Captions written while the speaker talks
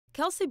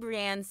Kelsey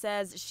Brienne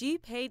says she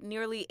paid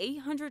nearly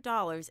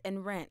 $800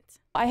 in rent.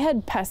 I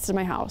had pests in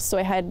my house, so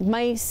I had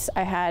mice,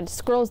 I had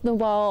squirrels in the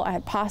wall, I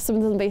had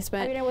possums in the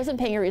basement. I mean, I wasn't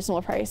paying a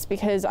reasonable price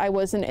because I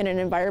wasn't in an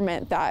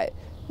environment that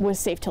was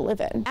safe to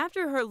live in.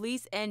 After her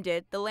lease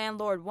ended, the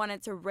landlord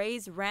wanted to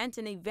raise rent,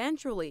 and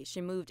eventually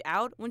she moved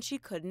out when she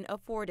couldn't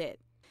afford it.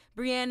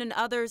 Brienne and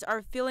others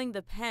are feeling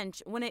the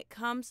pinch when it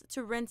comes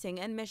to renting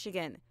in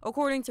Michigan.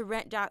 According to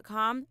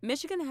Rent.com,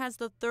 Michigan has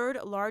the third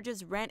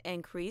largest rent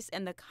increase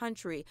in the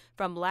country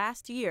from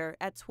last year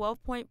at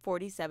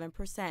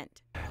 12.47%.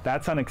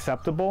 That's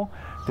unacceptable.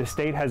 The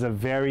state has a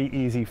very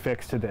easy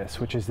fix to this,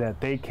 which is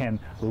that they can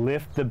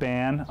lift the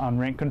ban on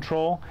rent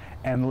control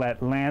and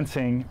let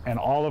Lansing and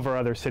all of our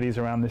other cities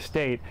around the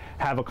state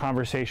have a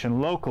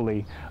conversation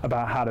locally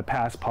about how to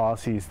pass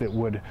policies that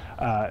would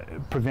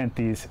prevent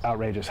these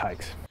outrageous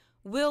hikes.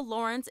 Will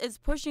Lawrence is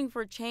pushing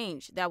for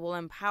change that will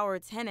empower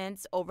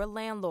tenants over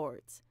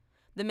landlords.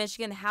 The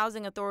Michigan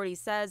Housing Authority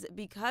says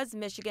because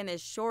Michigan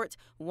is short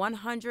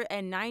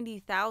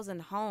 190,000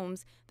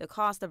 homes, the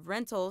cost of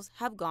rentals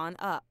have gone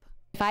up.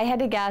 If I had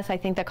to guess, I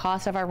think the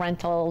cost of our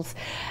rentals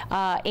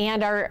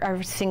and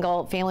our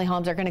single family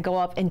homes are going to go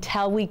up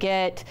until we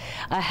get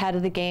ahead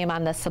of the game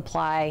on the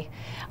supply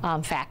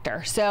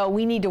factor. So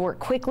we need to work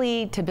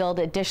quickly to build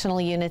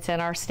additional units in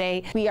our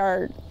state. We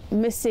are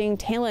missing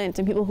talent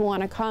and people who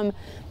want to come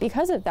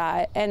because of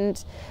that.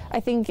 And I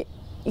think,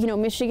 you know,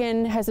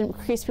 Michigan has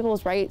increased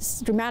people's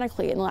rights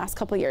dramatically in the last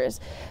couple of years.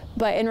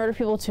 But in order for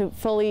people to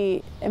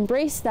fully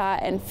embrace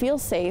that and feel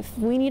safe,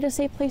 we need a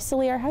safe place to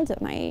lay our heads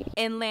at night.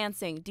 In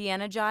Lansing,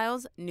 Deanna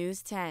Giles,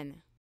 News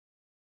 10.